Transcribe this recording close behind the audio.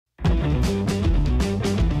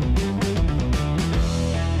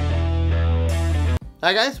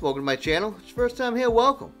Hi guys, welcome to my channel. It's your first time here,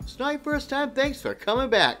 welcome. It's not your first time, thanks for coming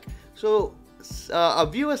back. So, a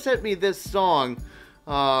viewer sent me this song,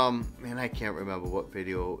 and I can't remember what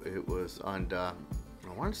video it was on, I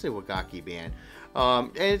want to say Wagaki Band.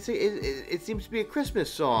 And it seems to be a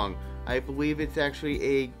Christmas song. I believe it's actually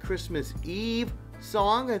a Christmas Eve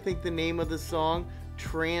song. I think the name of the song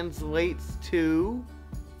translates to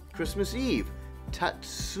Christmas Eve.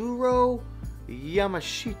 Tatsuro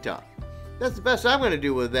Yamashita. That's the best I'm going to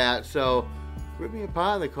do with that, so rip me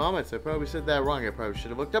apart in the comments. I probably said that wrong. I probably should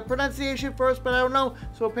have looked up pronunciation first, but I don't know.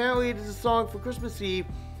 So apparently it is a song for Christmas Eve.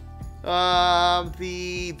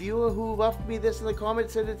 The viewer who left me this in the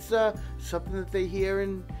comments said it's something that they hear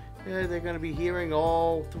and they're going to be hearing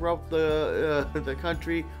all throughout the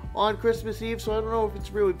country on Christmas Eve. So I don't know if it's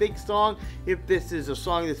a really big song, if this is a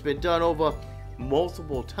song that's been done over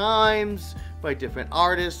multiple times by different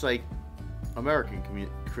artists, like American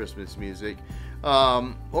Christmas music,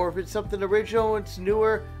 or if it's something original, it's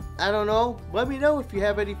newer. I don't know. Let me know if you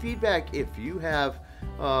have any feedback. If you have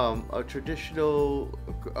a traditional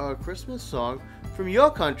Christmas song from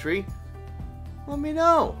your country, let me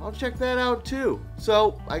know. I'll check that out too.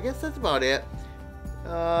 So I guess that's about it.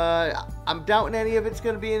 I'm doubting any of it's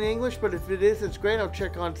going to be in English, but if it is, it's great. I'll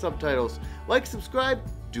check on subtitles. Like, subscribe,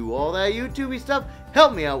 do all that YouTube-y stuff.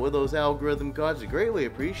 Help me out with those algorithm gods. I greatly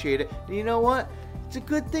appreciate it. And you know what? It's a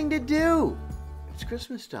good thing to do. It's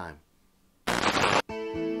Christmas time.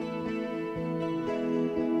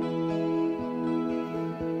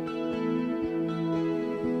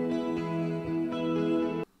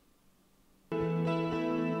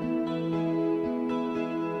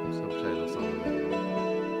 Subtitles on that.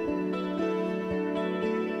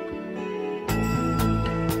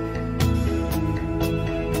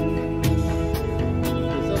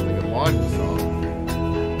 It sounds like a modern song.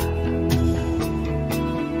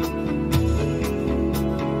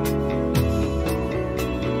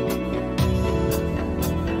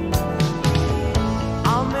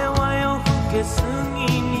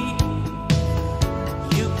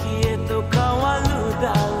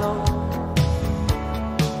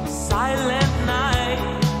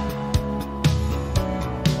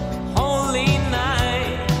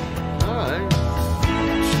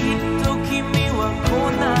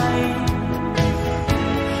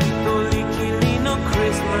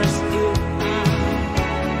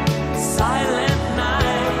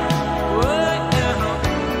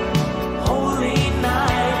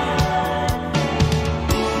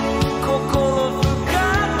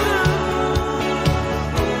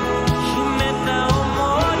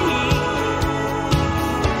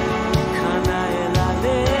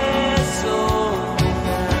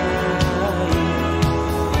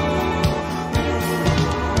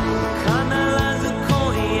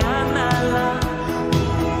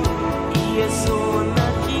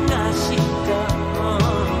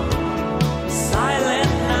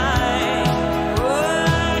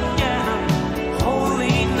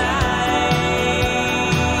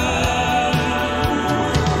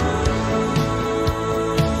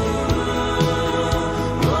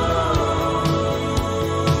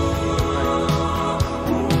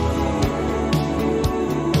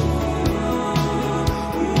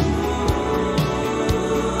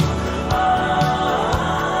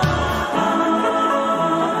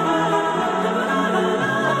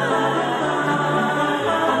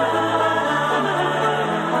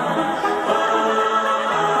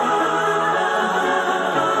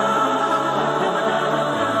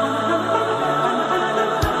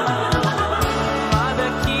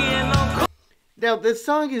 Now, this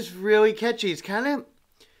song is really catchy. It's kind of,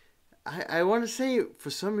 I want to say, for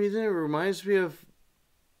some reason, it reminds me of,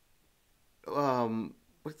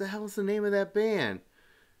 what the hell is the name of that band?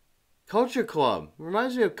 Culture Club. It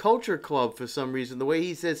reminds me of Culture Club for some reason. The way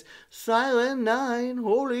he says, Silent Night,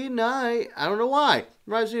 Holy Night. I don't know why. It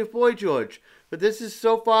reminds me of Boy George. But this is,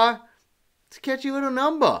 so far, it's a catchy little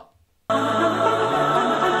number.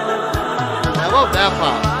 I love that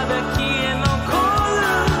part.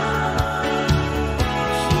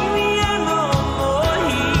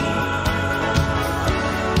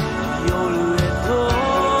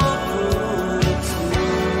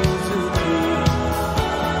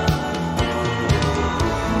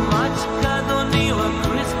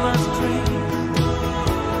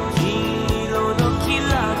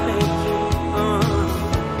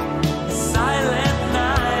 Silent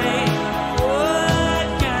night, oh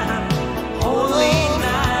yeah, holy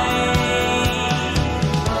night.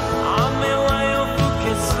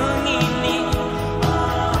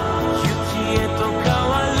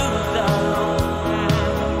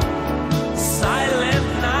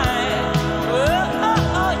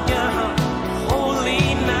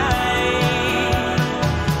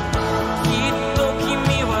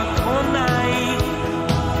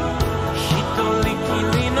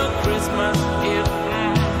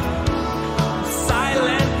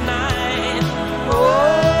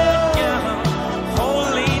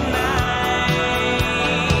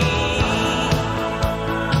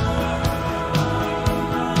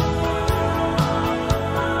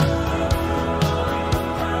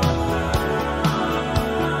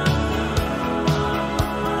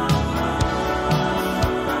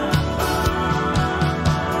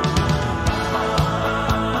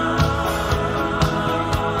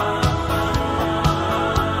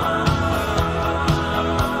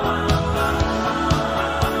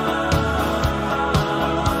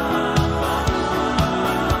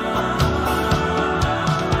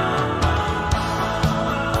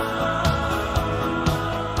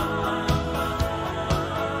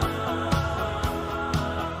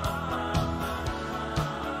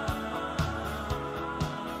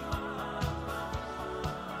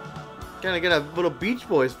 Kind of got a little Beach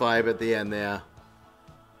Boys vibe at the end there.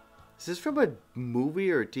 Is this from a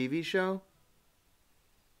movie or a TV show?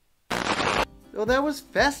 Oh, that was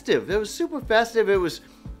festive. That was super festive. It was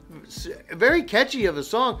very catchy of a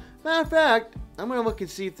song. Matter of fact, I'm going to look and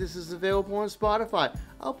see if this is available on Spotify.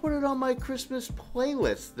 I'll put it on my Christmas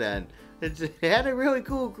playlist then. It had a really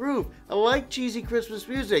cool groove. I like cheesy Christmas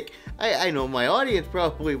music. I know my audience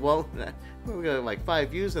probably won't. We're got like 5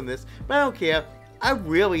 views on this, but I don't care. I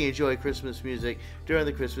really enjoy Christmas music during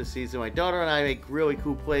the Christmas season. My daughter and I make really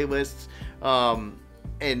cool playlists.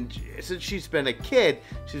 And since she's been a kid,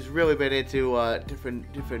 she's really been into different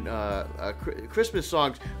Christmas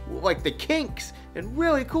songs, like the Kinks, and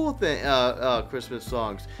really cool Christmas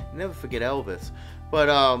songs. Never forget Elvis.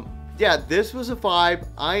 But yeah, this was a vibe.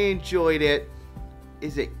 I enjoyed it.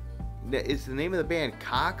 Is the name of the band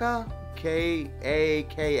Kaka?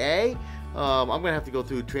 K-A-K-A? I'm gonna have to go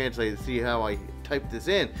through Translate to see how I type this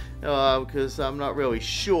in, because I'm not really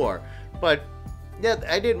sure. But yeah,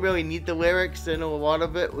 I didn't really need the lyrics. I know a lot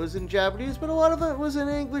of it was in Japanese, but a lot of it was in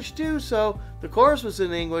English too. So the chorus was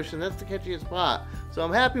in English, and that's the catchiest part. So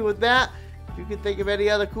I'm happy with that. If you can think of any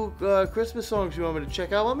other cool Christmas songs you want me to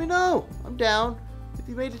check out, let me know. I'm down. If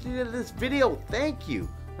you made it to the end of this video, thank you.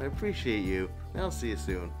 I appreciate you. And I'll see you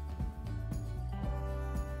soon.